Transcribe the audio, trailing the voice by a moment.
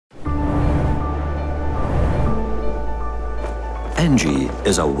ENGIE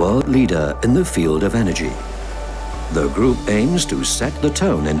is a world leader in the field of energy. The group aims to set the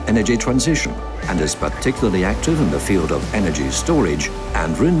tone in energy transition and is particularly active in the field of energy storage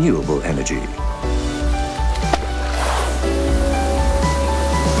and renewable energy.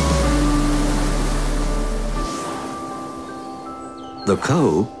 The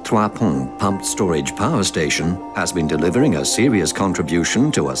Coo Trois pumped storage power station has been delivering a serious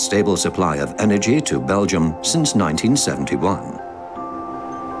contribution to a stable supply of energy to Belgium since 1971.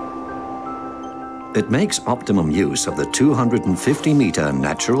 It makes optimum use of the 250-meter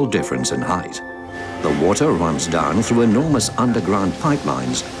natural difference in height. The water runs down through enormous underground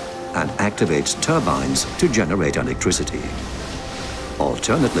pipelines and activates turbines to generate electricity.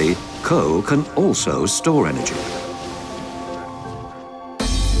 Alternately, Coo can also store energy.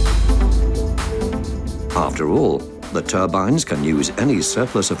 After all, the turbines can use any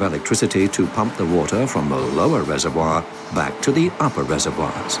surplus of electricity to pump the water from the lower reservoir back to the upper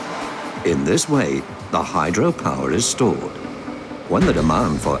reservoirs. In this way, the hydropower is stored. When the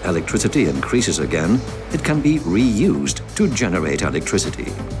demand for electricity increases again, it can be reused to generate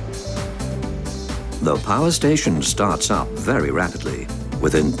electricity. The power station starts up very rapidly.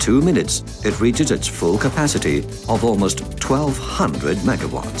 Within 2 minutes, it reaches its full capacity of almost 1,200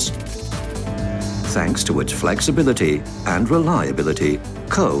 megawatts. Thanks to its flexibility and reliability,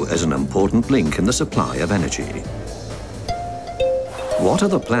 Coo is an important link in the supply of energy. What are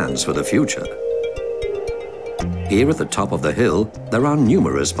the plans for the future? Here at the top of the hill, there are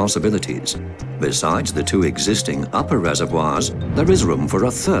numerous possibilities. Besides the 2 existing upper reservoirs, there is room for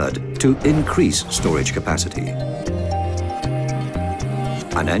a third to increase storage capacity.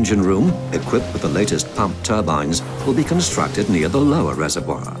 An engine room, equipped with the latest pump turbines, will be constructed near the lower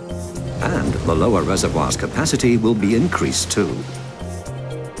reservoir. And the lower reservoir's capacity will be increased too.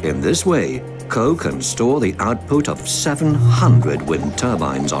 In this way, Coo can store the output of 700 wind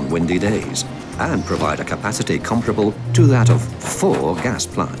turbines on windy days and provide a capacity comparable to that of 4 gas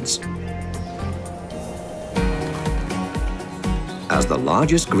plants. As the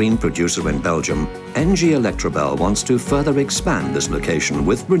largest green producer in Belgium, ENGIE Electrabel wants to further expand this location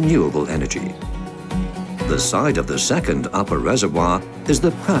with renewable energy. The side of the second upper reservoir is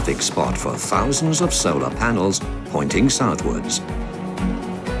the perfect spot for thousands of solar panels pointing southwards.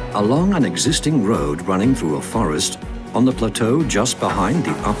 Along an existing road running through a forest, on the plateau just behind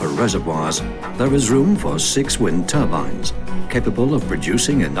the upper reservoirs, there is room for 6 wind turbines, capable of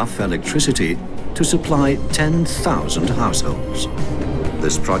producing enough electricity to supply 10,000 households.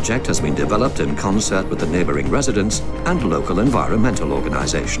 This project has been developed in concert with the neighboring residents and local environmental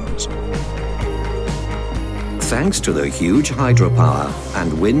organizations. Thanks to the huge hydropower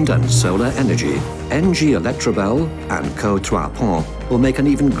and wind and solar energy, ENGIE Electrabel and Coo Trois will make an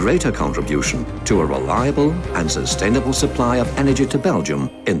even greater contribution to a reliable and sustainable supply of energy to Belgium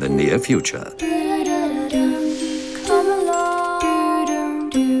in the near future.